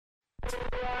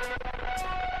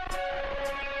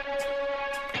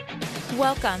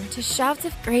Welcome to Shouts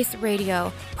of Grace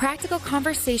Radio, practical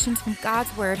conversations from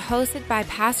God's Word, hosted by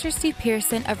Pastor Steve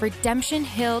Pearson of Redemption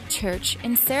Hill Church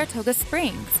in Saratoga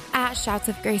Springs. At Shouts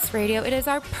of Grace Radio, it is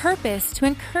our purpose to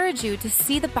encourage you to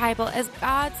see the Bible as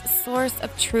God's source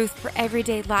of truth for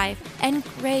everyday life and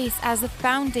grace as the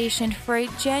foundation for a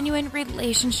genuine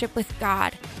relationship with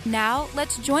God. Now,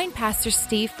 let's join Pastor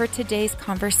Steve for today's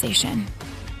conversation.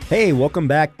 Hey, welcome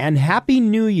back and Happy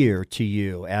New Year to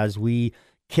you as we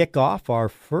kick off our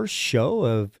first show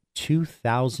of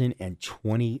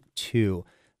 2022.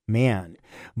 Man,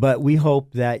 but we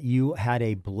hope that you had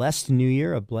a blessed New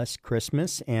Year, a blessed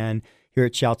Christmas, and here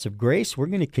at Shouts of Grace, we're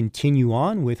going to continue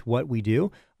on with what we do.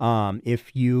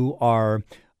 If you are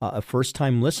a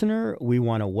first-time listener, we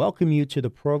want to welcome you to the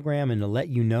program and to let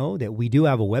you know that we do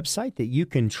have a website that you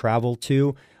can travel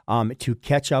to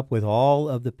catch up with all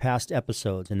of the past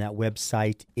episodes. And that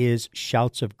website is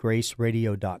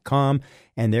shoutsofgraceradio.com.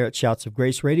 And there at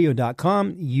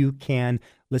shoutsofgraceradio.com, you can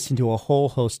listen to a whole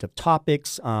host of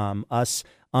topics, us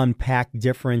unpack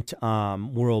different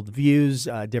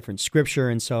worldviews, different scripture.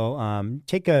 And so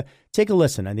take a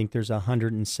listen. I think there's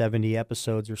 170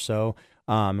 episodes or so,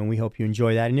 and we hope you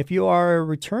enjoy that. And if you are a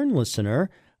return listener,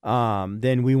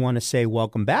 then we want to say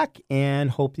welcome back and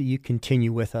hope that you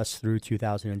continue with us through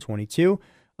 2022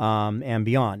 and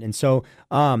beyond. And so,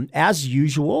 as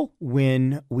usual,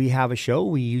 when we have a show,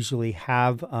 we usually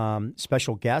have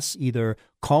special guests either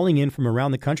calling in from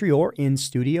around the country or in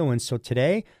studio. And so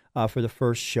today, for the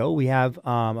first show we have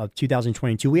of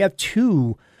 2022, we have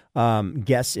two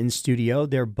guests in studio.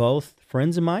 They're both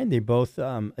friends of mine. They both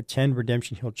attend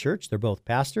Redemption Hill Church. They're both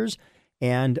pastors.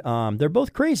 And they're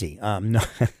both crazy. No,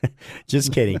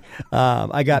 just kidding.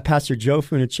 I got Pastor Joe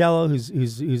Funicello,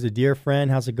 who's a dear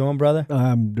friend. How's it going, brother?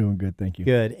 I'm doing good, thank you.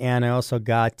 Good. And I also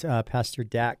got Pastor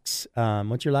Dax.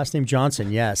 What's your last name?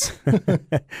 Johnson. Yes.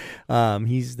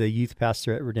 He's the youth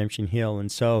pastor at Redemption Hill.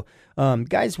 And so,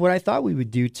 guys, what I thought we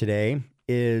would do today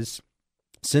is,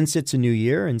 since it's a new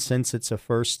year and since it's a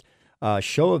first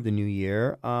show of the new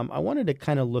year, I wanted to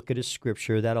kind of look at a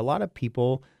scripture that a lot of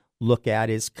people look at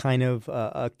is kind of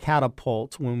a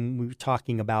catapult when we're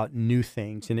talking about new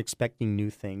things and expecting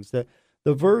new things. The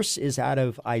verse is out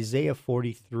of Isaiah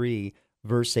 43,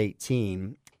 verse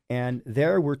 18, and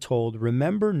there we're told,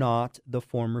 "Remember not the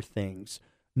former things,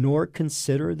 nor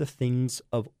consider the things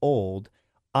of old.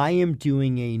 I am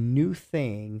doing a new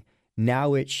thing,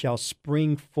 now it shall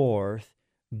spring forth.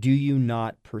 Do you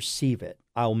not perceive it?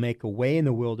 I'll make a way in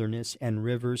the wilderness and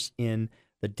rivers in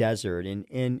the desert."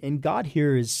 And God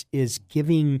here is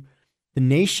giving the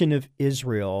nation of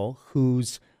Israel,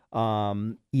 who's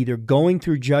either going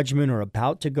through judgment or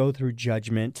about to go through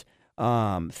judgment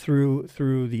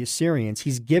through the Assyrians.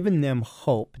 He's given them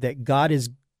hope that God is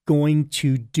going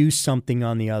to do something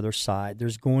on the other side.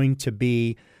 There's going to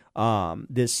be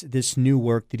this new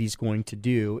work that He's going to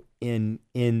do in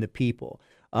the people.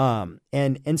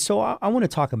 And so I want to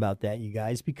talk about that, you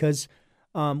guys, because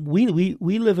we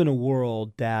live in a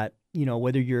world that, you know,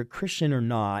 whether you're a Christian or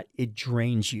not, it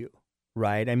drains you,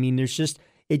 right? I mean,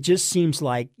 it just seems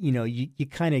like, you know, you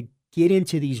kind of get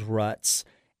into these ruts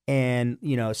and,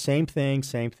 you know, same thing,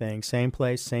 same place.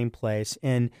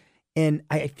 And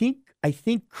I think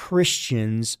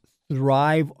Christians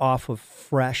thrive off of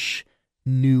fresh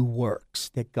new works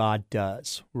that God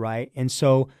does, right? And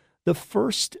so the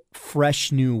first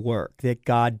fresh new work that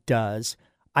God does,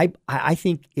 I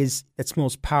think that's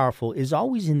most powerful, is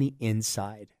always in the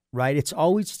inside, right? It's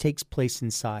always takes place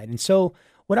inside. And so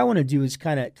what I want to do is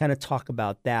kind of talk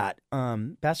about that.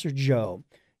 Pastor Joe,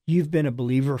 you've been a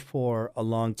believer for a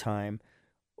long time.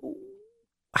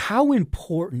 How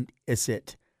important is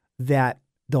it that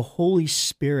the Holy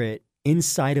Spirit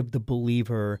inside of the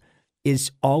believer is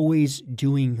always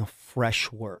doing fresh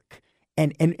work?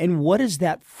 And what does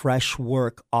that fresh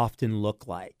work often look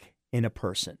like in a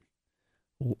person?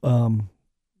 Well,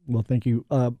 thank you.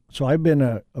 So I've been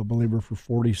a believer for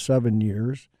 47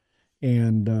 years,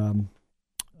 and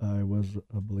I was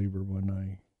a believer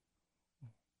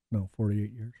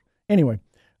 48 years. Anyway,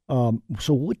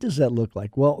 so what does that look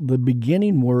like? Well, the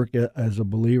beginning work as a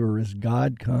believer is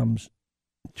God comes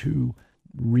to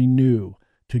renew,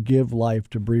 to give life,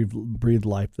 to breathe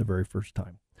life the very first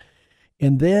time.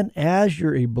 And then as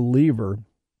you're a believer,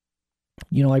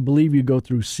 you know, I believe you go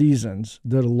through seasons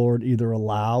that the Lord either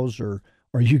allows or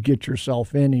you get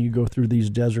yourself in and you go through these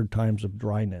desert times of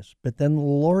dryness. But then the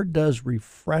Lord does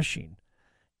refreshing.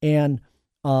 And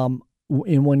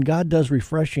when God does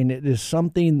refreshing, it is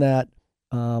something that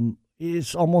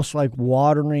is almost like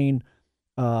watering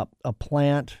a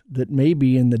plant that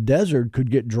maybe in the desert could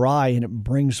get dry, and it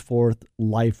brings forth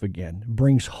life again. It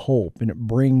brings hope, and it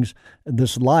brings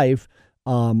this life.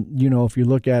 If you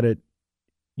look at it,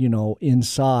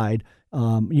 inside,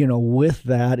 with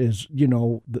that is,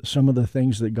 some of the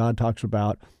things that God talks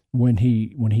about when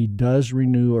he does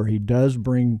renew, or he does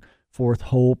bring forth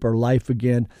hope or life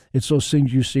again. It's those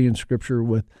things you see in Scripture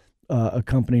with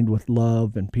accompanied with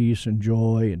love and peace and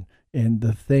joy and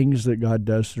the things that God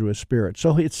does through His Spirit.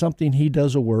 So it's something He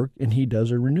does a work, and He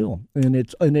does a renewal, and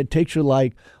it takes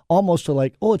you almost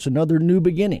to it's another new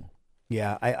beginning.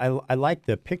 Yeah, I like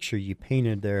the picture you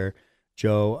painted there,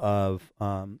 Joe, of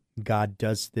God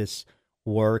does this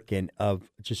work and of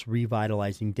just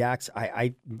revitalizing Dax.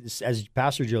 As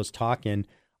Pastor Joe's talking,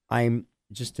 I'm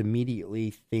just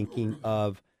immediately thinking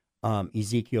of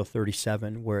Ezekiel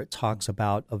 37, where it talks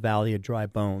about a valley of dry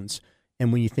bones.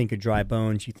 And when you think of dry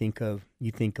bones, you think of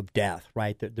death,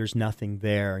 right? That there's nothing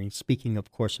there. And speaking,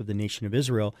 of course, of the nation of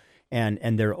Israel and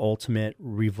their ultimate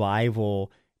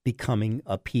revival, becoming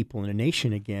a people and a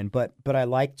nation again. But I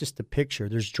like just the picture.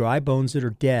 There's dry bones that are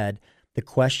dead. The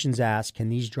question's asked, can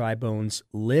these dry bones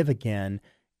live again?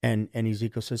 And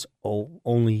Ezekiel says, oh,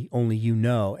 only you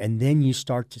know. And then you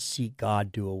start to see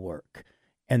God do a work.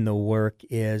 And the work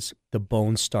is the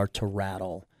bones start to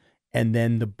rattle. And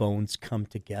then the bones come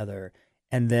together.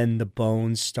 And then the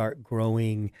bones start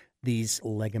growing these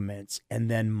ligaments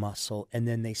and then muscle. And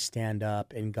then they stand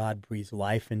up and God breathes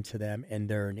life into them. And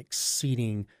they're an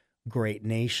exceeding great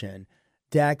nation.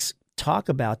 Dax, talk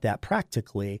about that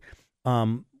practically.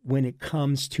 When it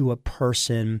comes to a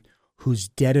person who's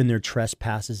dead in their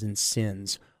trespasses and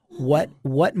sins,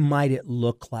 what might it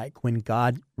look like when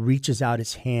God reaches out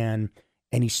His hand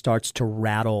and He starts to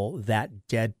rattle that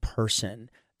dead person?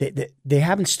 They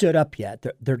haven't stood up yet.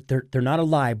 They're not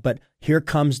alive, but here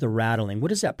comes the rattling. What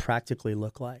does that practically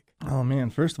look like? Oh man!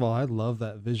 First of all, I love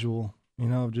that visual.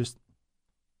 Just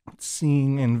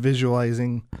seeing and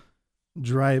visualizing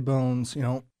dry bones.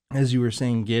 As you were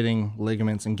saying, getting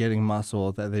ligaments and getting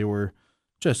muscle, that they were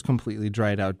just completely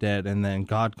dried out, dead, and then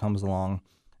God comes along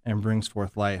and brings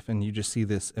forth life, and you just see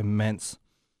this immense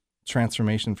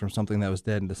transformation from something that was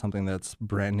dead into something that's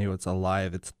brand new. It's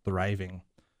alive. It's thriving.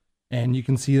 And you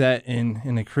can see that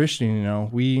in a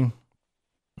Christian.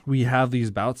 We have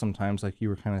these bouts sometimes, like you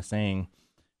were kind of saying,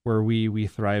 where we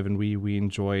thrive and we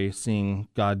enjoy seeit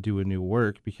God do a new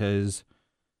work, because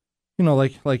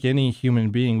like any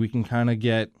human being, we can kind of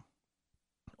get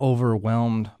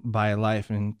overwhelmed by life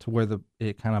and to where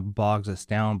it kind of bogs us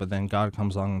down. But then God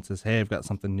comes along and says, hey, I've got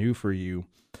something new for you.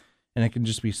 And it can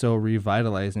just be so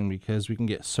revitalizing, because we can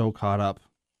get so caught up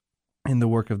in the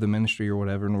work of the ministry or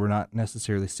whatever, and we're not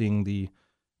necessarily seeing the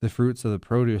fruits of the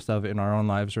produce of it in our own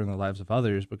lives or in the lives of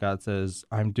others. But God says,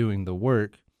 I'm doing the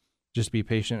work. Just be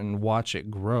patient and watch it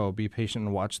grow. Be patient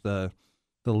and watch the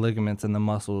ligaments and the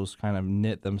muscles kind of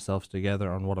knit themselves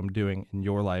together on what I'm doing in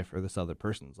your life or this other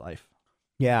person's life.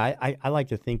 Yeah, I like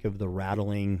to think of the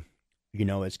rattling,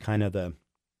 as kind of the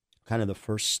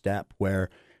first step,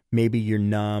 where maybe you're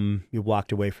numb, you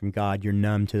walked away from God, you're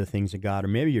numb to the things of God, or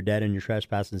maybe you're dead in your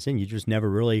trespass and sin, you just never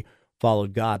really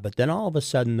followed God. But then all of a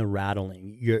sudden the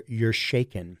rattling, you're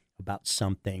shaken about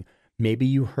something. Maybe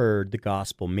you heard the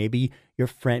gospel, maybe your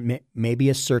friend, maybe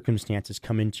a circumstance has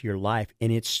come into your life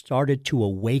and it started to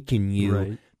awaken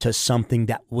you to something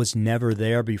that was never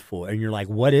there before. And you're like,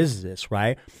 what is this,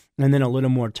 right? And then a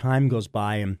little more time goes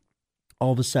by and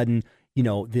all of a sudden,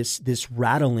 this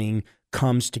rattling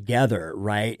comes together,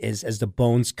 right? As the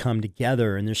bones come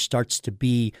together, and there starts to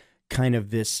be kind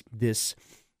of this,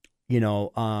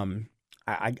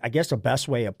 I guess the best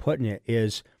way of putting it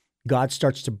is God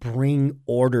starts to bring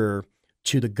order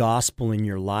to the gospel in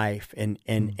your life, and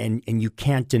you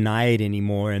can't deny it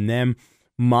anymore. And then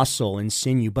muscle and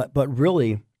sinew, but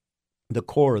really, the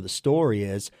core of the story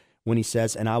is when He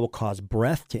says, "And I will cause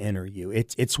breath to enter you."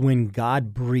 It's when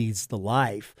God breathes the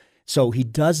life. So He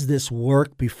does this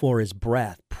work before His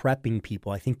breath, prepping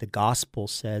people. I think the gospel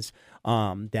says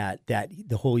that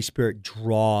the Holy Spirit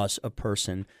draws a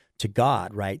person to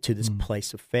God, right, to this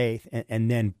place of faith. And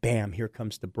then, bam, here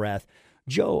comes the breath.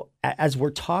 Joe, as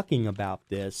we're talking about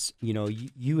this,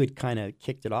 you had kind of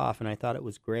kicked it off, and I thought it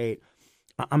was great.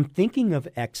 I'm thinking of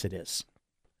Exodus,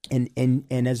 and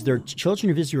as their children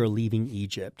of Israel are leaving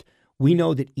Egypt, we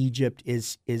know that Egypt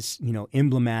is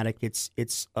emblematic. It's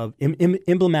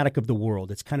emblematic of the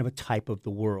world. It's kind of a type of the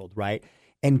world, right?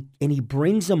 And He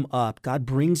brings them up. God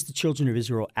brings the children of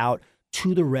Israel out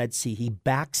to the Red Sea. He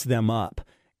backs them up,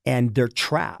 and they're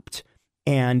trapped.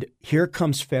 And here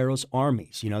comes Pharaoh's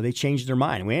armies. They changed their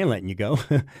mind. We ain't letting you go.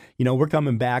 We're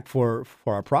coming back for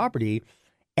our property.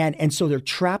 And so they're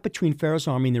trapped between Pharaoh's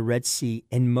army and the Red Sea,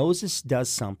 and Moses does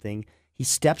something. He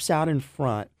steps out in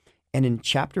front, and in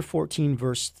chapter 14,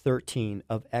 verse 13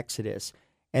 of Exodus,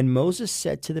 and Moses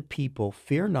said to the people,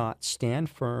 "Fear not, stand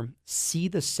firm, see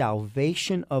the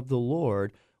salvation of the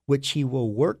Lord, which he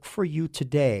will work for you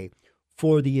today.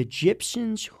 For the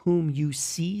Egyptians whom you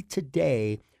see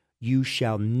today, you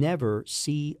shall never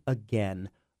see again.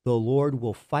 The Lord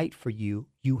will fight for you.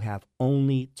 You have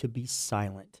only to be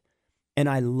silent." And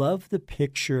I love the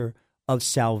picture of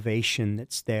salvation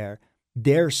that's there.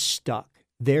 They're stuck.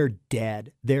 They're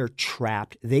dead. They're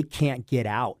trapped. They can't get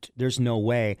out. There's no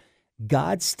way.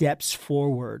 God steps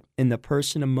forward in the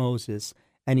person of Moses,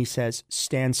 and he says,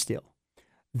 "Stand still.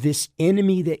 This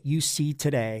enemy that you see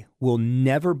today will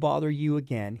never bother you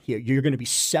again. You're going to be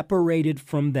separated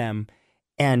from them,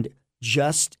 and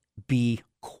just be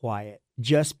quiet.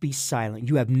 Just be silent.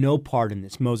 You have no part in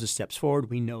this." Moses steps forward.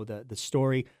 We know the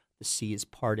story. The sea is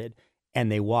parted,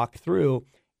 and they walk through,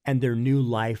 and their new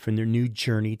life and their new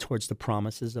journey towards the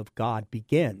promises of God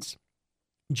begins.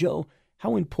 Joe,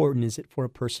 how important is it for a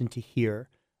person to hear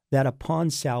that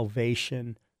upon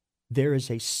salvation, there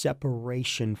is a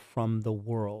separation from the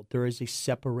world? There is a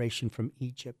separation from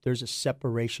Egypt. There's a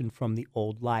separation from the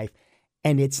old life.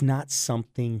 And it's not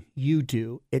something you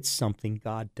do. It's something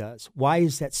God does. Why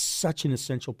is that such an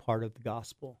essential part of the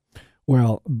gospel?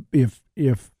 Well, if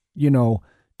you know,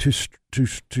 to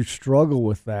struggle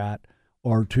with that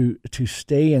or to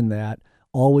stay in that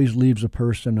always leaves a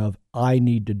person of, I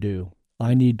need to do.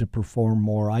 I need to perform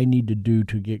more. I need to do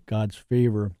to get God's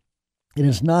favor. And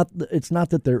it's not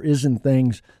that there isn't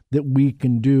things that we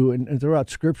can do. And throughout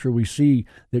Scripture, we see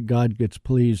that God gets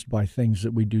pleased by things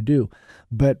that we do.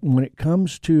 But when it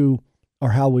comes to,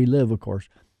 or how we live, of course,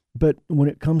 but when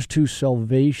it comes to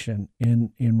salvation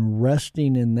and in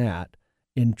resting in that,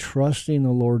 in trusting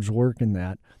the Lord's work in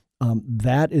that,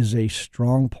 that is a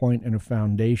strong point and a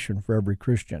foundation for every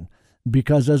Christian.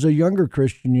 Because as a younger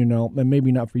Christian, you know, and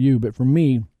maybe not for you, but for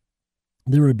me,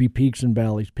 there would be peaks and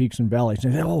valleys.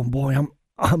 And oh boy,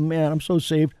 I'm so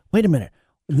saved. Wait a minute.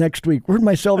 Next week, where'd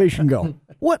my salvation go?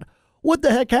 What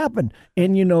the heck happened?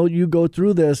 And you know, you go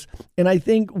through this, and I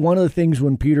think one of the things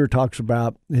when Peter talks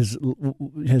about his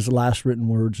last written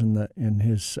words in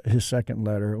his second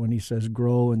letter, when he says,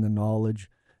 "Grow in the knowledge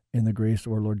and the grace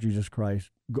of our Lord Jesus Christ,"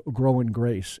 grow in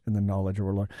grace in the knowledge of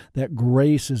our Lord. That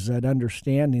grace is that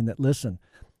understanding that, listen,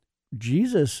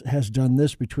 Jesus has done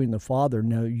this between the Father.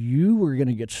 Now you are going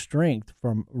to get strength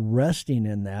from resting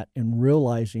in that and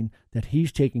realizing that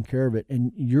he's taking care of it.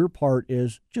 And your part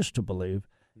is just to believe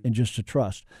and just to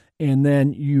trust. And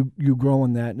then you grow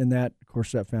in that. And that, of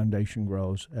course, that foundation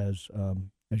grows as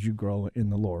you grow in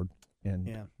the Lord. And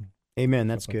yeah. Amen.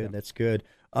 That's good. Like that. That's good.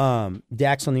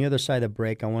 Dax, on the other side of the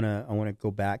break, I want to go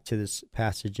back to this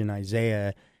passage in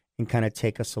Isaiah and kind of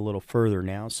take us a little further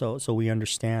now, so we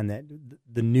understand that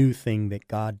the new thing that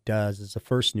God does is the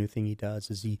first new thing He does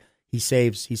is He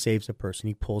saves a person,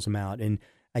 He pulls them out, and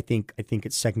I think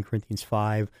it's 2 Corinthians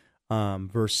 5,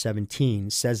 verse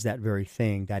 17 says that very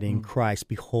thing, that in Christ,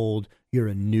 behold, you're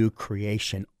a new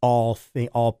creation. All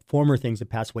former things have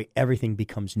passed away; everything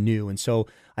becomes new, and so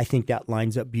I think that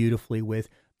lines up beautifully with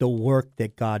the work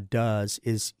that God does.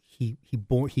 Is He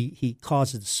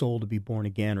causes the soul to be born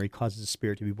again, or He causes the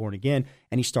spirit to be born again,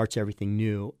 and He starts everything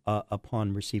new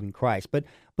upon receiving Christ. But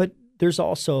there's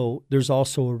also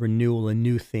a renewal, a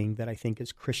new thing that I think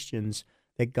as Christians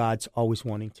that God's always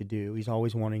wanting to do. He's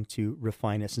always wanting to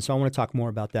refine us. And so I want to talk more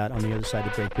about that on the other side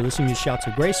of the break. You're listening to Shouts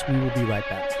of Grace. We will be right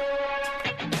back.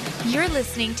 You're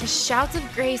listening to Shouts of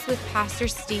Grace with Pastor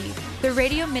Steve, the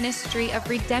radio ministry of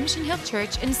Redemption Hill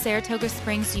Church in Saratoga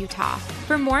Springs, Utah.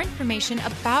 For more information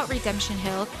about Redemption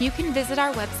Hill, you can visit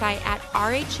our website at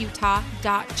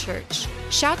rhutah.church.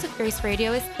 Shouts of Grace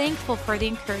Radio is thankful for the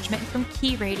encouragement from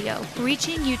Key Radio,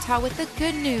 reaching Utah with the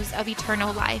good news of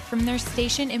eternal life from their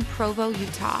station in Provo,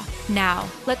 Utah. Now,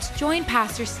 let's join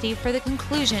Pastor Steve for the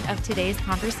conclusion of today's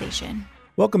conversation.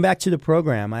 Welcome back to the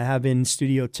program. I have in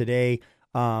studio today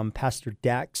Pastor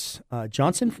Dax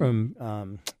Johnson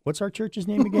from, what's our church's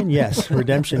name again? Yes,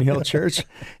 Redemption Hill Church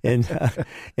in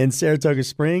Saratoga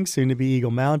Springs, soon to be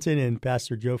Eagle Mountain, and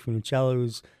Pastor Joe Funicello,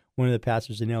 who's one of the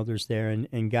pastors and elders there.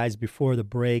 And guys, before the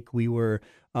break, we were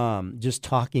just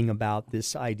talking about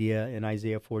this idea in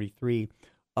Isaiah 43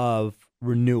 of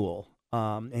renewal.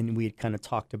 And we had kind of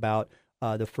talked about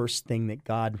the first thing that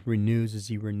God renews is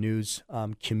He renews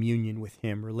communion with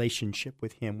Him, relationship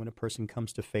with Him when a person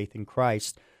comes to faith in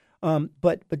Christ.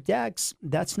 But Dax,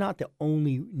 that's not the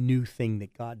only new thing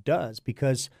that God does,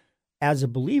 because as a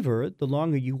believer, the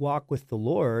longer you walk with the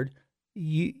Lord,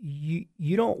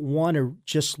 you don't want to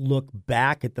just look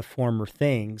back at the former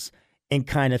things and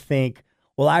kind of think,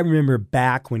 well, I remember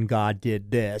back when God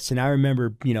did this, and I remember,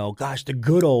 gosh, the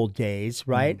good old days,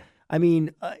 right? I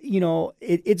mean,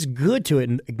 it's good to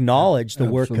acknowledge the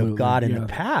work of God in the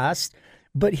past,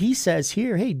 but he says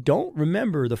here, hey, don't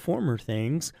remember the former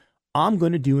things. I'm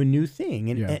going to do a new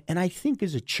thing. And I think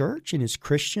as a church and as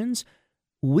Christians,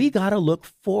 we got to look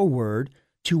forward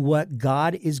to what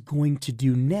God is going to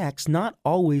do next, not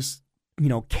always,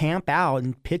 camp out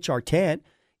and pitch our tent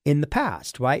in the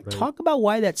past, right? Talk about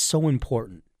why that's so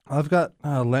important. I've got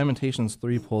Lamentations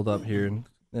 3 pulled up here,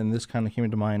 and this kind of came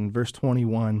to mind. Verse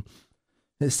 21,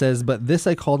 it says, "But this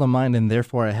I call to mind, and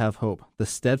therefore I have hope. The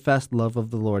steadfast love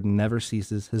of the Lord never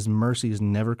ceases. His mercies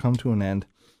never come to an end.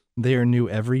 They are new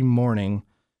every morning.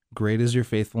 Great is your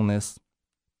faithfulness.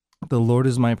 The Lord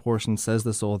is my portion, says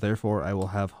the soul. Therefore I will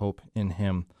have hope in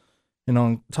him."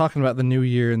 Talking about the new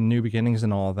year and new beginnings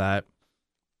and all that,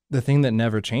 the thing that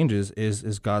never changes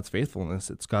is God's faithfulness.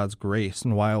 It's God's grace.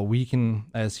 And while we can,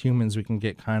 as humans, we can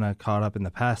get kind of caught up in the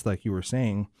past, like you were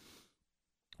saying,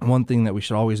 one thing that we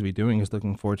should always be doing is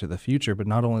looking forward to the future, but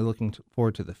not only looking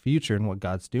forward to the future and what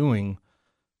God's doing,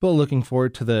 but looking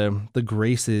forward to the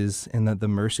graces and the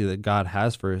mercy that God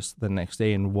has for us the next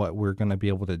day and what we're going to be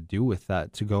able to do with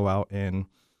that, to go out and,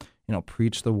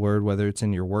 preach the word, whether it's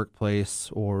in your workplace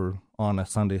or on a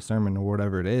Sunday sermon or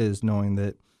whatever it is, knowing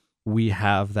that we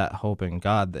have that hope in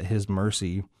God, that his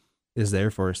mercy is there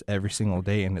for us every single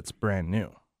day and it's brand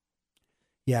new.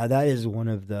 Yeah, that is one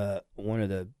of the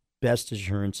best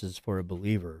assurances for a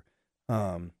believer.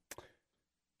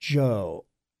 Joe,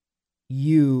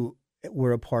 you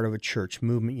were a part of a church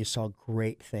movement. You saw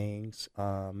great things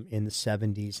in the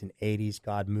 70s and 80s.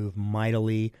 God moved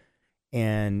mightily,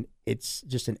 and it's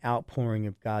just an outpouring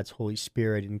of God's Holy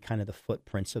Spirit and kind of the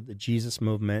footprints of the Jesus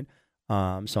movement.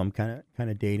 So I'm kind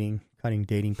of dating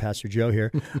Pastor Joe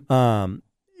here.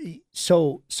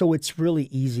 So it's really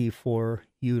easy for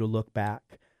you to look back.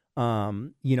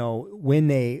 When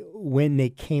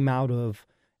they came out of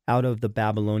the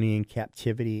Babylonian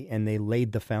captivity and they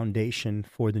laid the foundation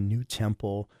for the new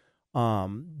temple,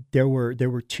 there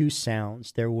were two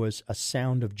sounds. There was a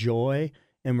sound of joy,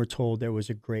 and we're told there was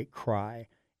a great cry.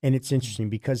 And it's interesting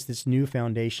because this new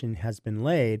foundation has been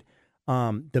laid.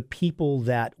 The people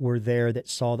that were there that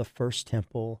saw the first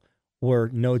temple were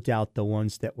no doubt the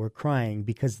ones that were crying,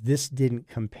 because this didn't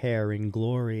compare in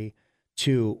glory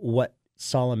to what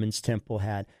Solomon's temple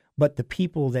had. But the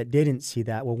people that didn't see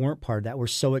that, weren't part of that, were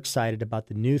so excited about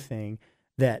the new thing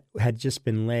that had just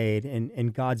been laid.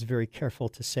 And God's very careful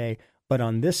to say, but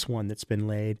on this one that's been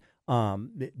laid,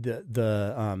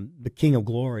 the King of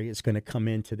Glory is going to come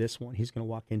into this one. He's going to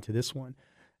walk into this one.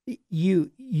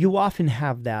 You often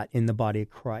have that in the body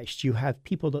of Christ. You have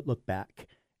people that look back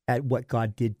at what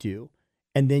God did do,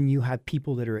 and then you have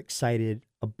people that are excited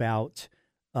about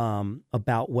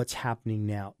what's happening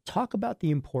now. Talk about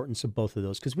the importance of both of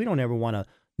those, because we don't ever want to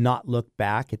not look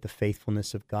back at the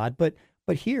faithfulness of God. But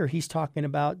here he's talking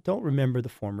about, don't remember the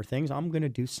former things. I'm going to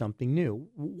do something new.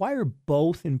 Why are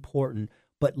both important,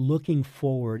 but looking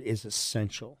forward is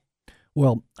essential?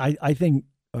 Well, I think,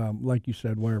 like you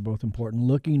said, why are both important?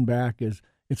 Looking back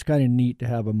it's kind of neat to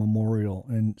have a memorial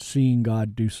and seeing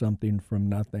God do something from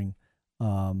nothing,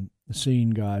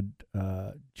 seeing God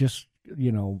just,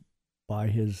 by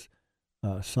his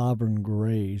sovereign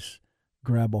grace,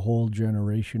 grab a whole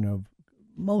generation of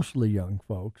mostly young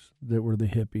folks that were the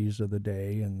hippies of the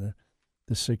day and the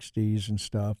 60s and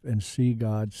stuff, and see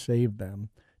God save them,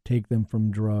 take them from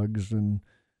drugs and,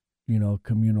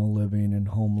 communal living and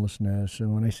homelessness.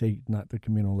 And when I say not that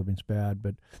communal living's bad,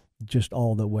 but just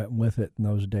all that went with it in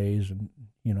those days, and,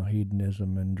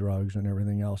 hedonism and drugs and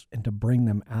everything else, and to bring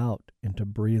them out and to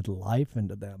breathe life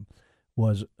into them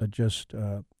was just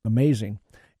amazing.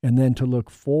 And then to look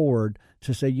forward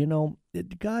to say,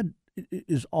 God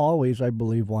is always, I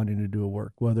believe, wanting to do a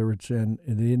work, whether it's in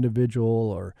the individual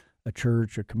or a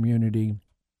church, a community.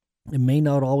 It may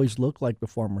not always look like the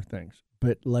former things,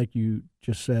 but like you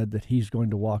just said, that he's going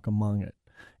to walk among it.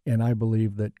 And I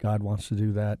believe that God wants to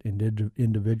do that in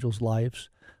individuals' lives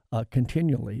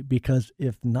continually, because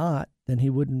if not, then he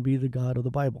wouldn't be the God of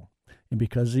the Bible. And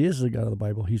because he is the God of the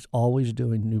Bible, he's always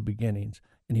doing new beginnings,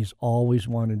 and he's always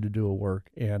wanting to do a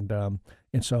work. And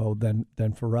so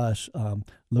then for us,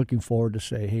 looking forward to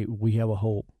say, hey, we have a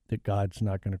hope that God's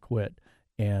not going to quit,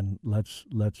 and let's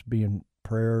be in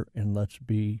prayer, and let's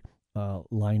be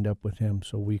lined up with him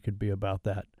so we could be about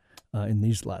that in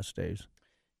these last days.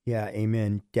 Yeah,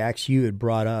 amen. Dax, you had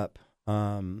brought up,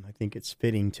 I think it's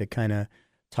fitting to kind of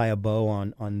tie a bow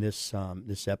on this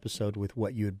this episode with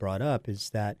what you had brought up,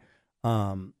 is that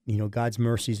God's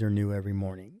mercies are new every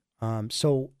morning.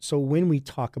 So when we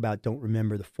talk about don't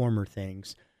remember the former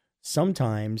things,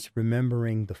 sometimes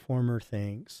remembering the former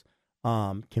things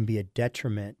can be a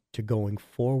detriment to going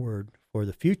forward for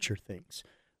the future things.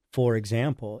 For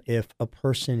example, if a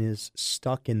person is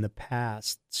stuck in the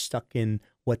past, stuck in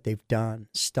what they've done,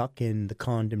 stuck in the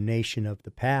condemnation of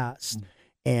the past,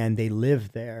 and they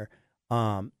live there,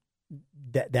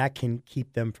 that can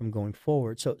keep them from going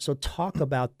forward. So talk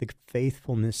about the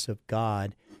faithfulness of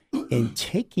God in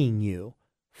taking you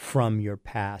from your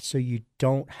past so you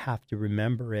don't have to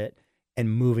remember it and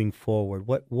moving forward.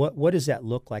 What does that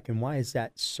look like, and why is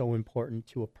that so important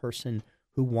to a person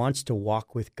who wants to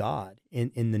walk with God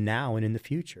in the now and in the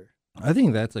future? I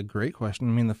think that's a great question.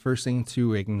 I mean, the first thing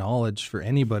to acknowledge for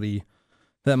anybody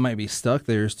that might be stuck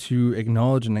there is to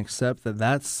acknowledge and accept that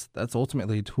that's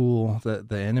ultimately a tool that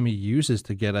the enemy uses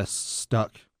to get us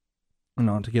stuck,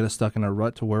 to get us stuck in a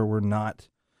rut to where we're not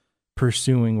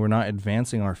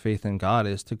advancing our faith in God,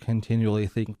 is to continually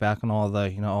think back on all the,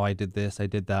 I did this, I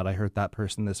did that, I hurt that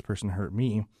person, this person hurt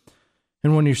me.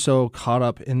 And when you're so caught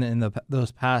up in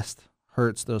those past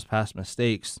hurts, those past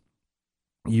mistakes,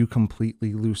 you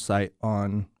completely lose sight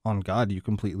on God. You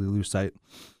completely lose sight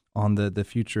on the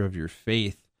future of your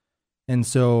faith. And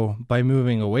so by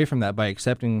moving away from that, by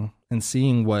accepting and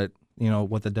seeing what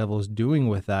the devil is doing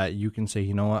with that, you can say,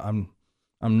 what, I'm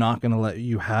not going to let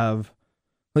you have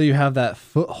that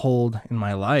foothold in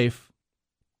my life,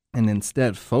 and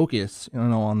instead focus,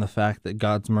 on the fact that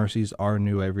God's mercies are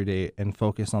new every day, and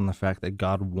focus on the fact that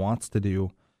God wants to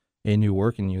do a new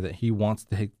work in you, that he wants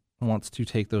to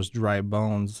take those dry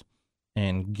bones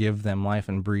and give them life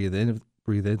and breathe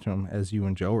into them, as you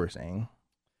and Joe were saying.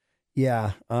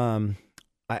 Yeah. I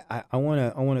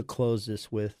want to close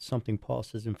this with something Paul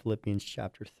says in Philippians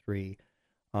chapter 3,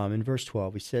 in verse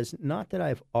 12. He says, "Not that I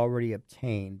have already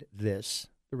obtained this,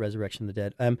 the resurrection of the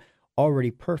dead. I'm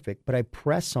already perfect, but I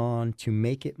press on to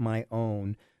make it my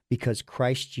own, because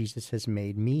Christ Jesus has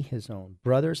made me his own.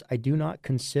 Brothers, I do not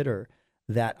consider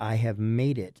that I have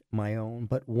made it my own,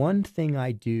 but one thing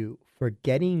I do,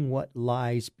 forgetting what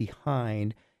lies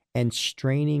behind and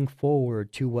straining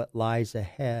forward to what lies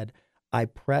ahead, I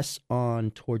press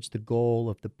on towards the goal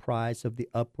of the prize of the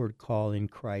upward call in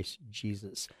Christ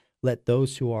Jesus. Let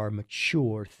those who are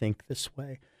mature think this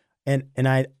way." And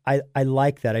I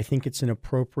like that. I think it's an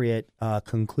appropriate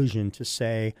conclusion to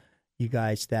say, you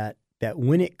guys, that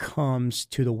when it comes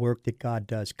to the work that God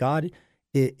does, God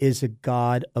is a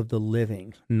God of the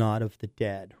living, not of the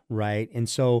dead, right? And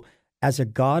so as a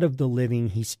God of the living,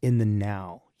 he's in the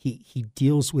now. He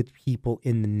deals with people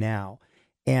in the now.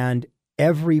 And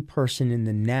every person in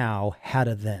the now had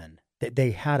a then.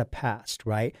 They had a past,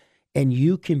 right? And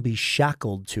you can be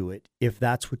shackled to it if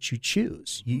that's what you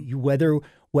choose. You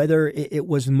whether it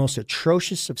was the most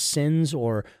atrocious of sins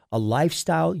or a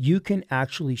lifestyle, you can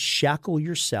actually shackle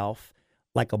yourself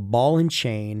like a ball and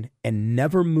chain and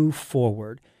never move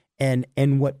forward. And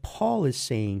what Paul is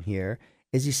saying here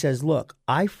is he says, look,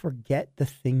 I forget the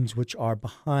things which are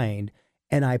behind,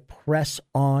 and I press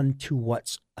on to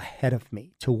what's ahead of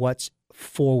me, to what's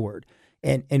forward.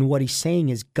 And what he's saying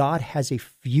is God has a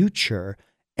future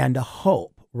and a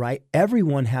hope, right?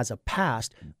 Everyone has a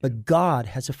past, but God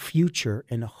has a future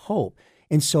and a hope.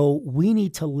 And so we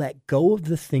need to let go of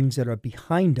the things that are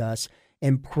behind us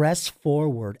and press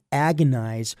forward,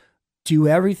 agonize, do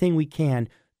everything we can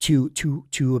to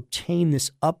obtain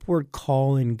this upward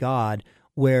call in God,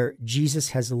 where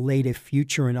Jesus has laid a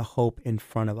future and a hope in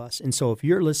front of us. And so if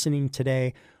you're listening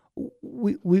today,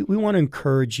 we want to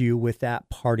encourage you with that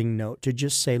parting note to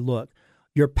just say, look,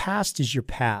 your past is your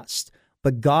past,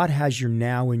 but God has your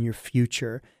now and your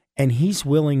future, and he's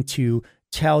willing to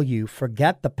tell you,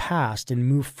 forget the past and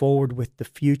move forward with the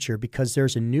future, because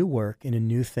there's a new work and a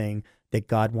new thing that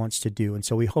God wants to do. And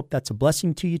so we hope that's a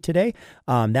blessing to you today.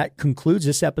 That concludes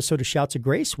this episode of Shouts of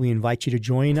Grace. We invite you to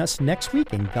join us next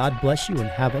week, and God bless you and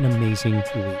have an amazing week.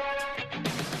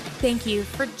 Thank you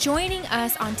for joining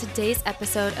us on today's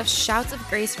episode of Shouts of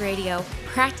Grace Radio,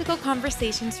 practical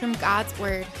conversations from God's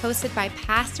Word, hosted by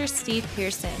Pastor Steve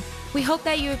Pearson. We hope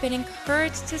that you have been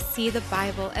encouraged to see the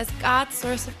Bible as God's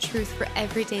source of truth for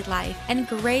everyday life, and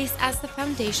grace as the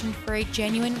foundation for a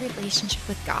genuine relationship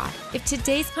with God. If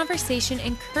today's conversation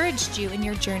encouraged you in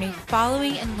your journey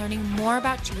following and learning more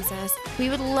about Jesus, we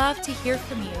would love to hear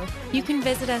from you. You can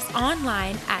visit us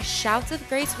online at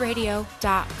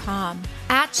shoutsofgraceradio.com.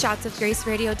 At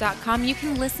shoutsofgraceradio.com, you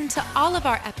can listen to all of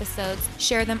our episodes,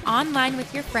 share them online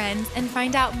with your friends, and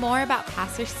find out more about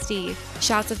Pastor Steve.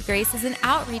 Shouts of Grace is an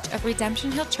outreach of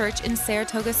Redemption Hill Church in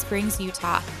Saratoga Springs,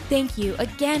 Utah. Thank you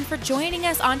again for joining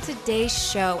us on today's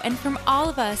show. And from all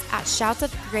of us at Shouts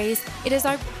of Grace, it is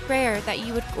our prayer that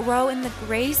you would grow in the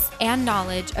grace and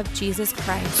knowledge of Jesus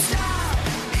Christ.